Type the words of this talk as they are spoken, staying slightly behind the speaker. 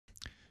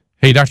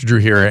Hey, Dr. Drew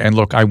here. And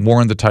look, I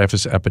warned the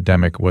typhus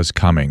epidemic was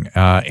coming,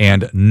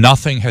 and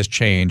nothing has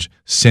changed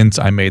since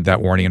I made that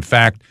warning. In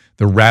fact,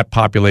 the rat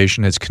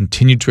population has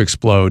continued to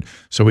explode.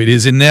 So it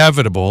is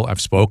inevitable.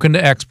 I've spoken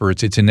to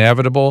experts. It's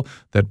inevitable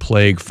that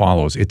plague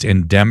follows. It's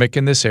endemic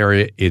in this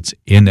area. It's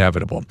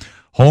inevitable.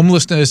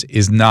 Homelessness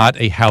is not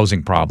a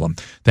housing problem.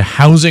 The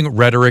housing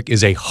rhetoric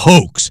is a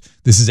hoax.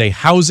 This is a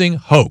housing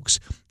hoax.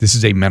 This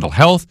is a mental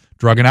health,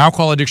 drug and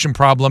alcohol addiction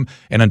problem.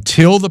 And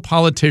until the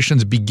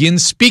politicians begin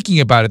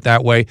speaking about it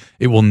that way,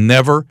 it will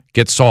never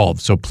get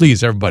solved. So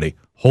please, everybody,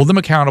 hold them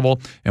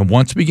accountable. And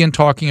once we begin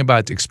talking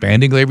about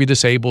expanding gravely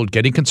disabled,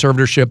 getting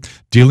conservatorship,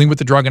 dealing with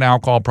the drug and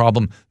alcohol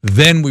problem,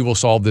 then we will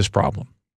solve this problem.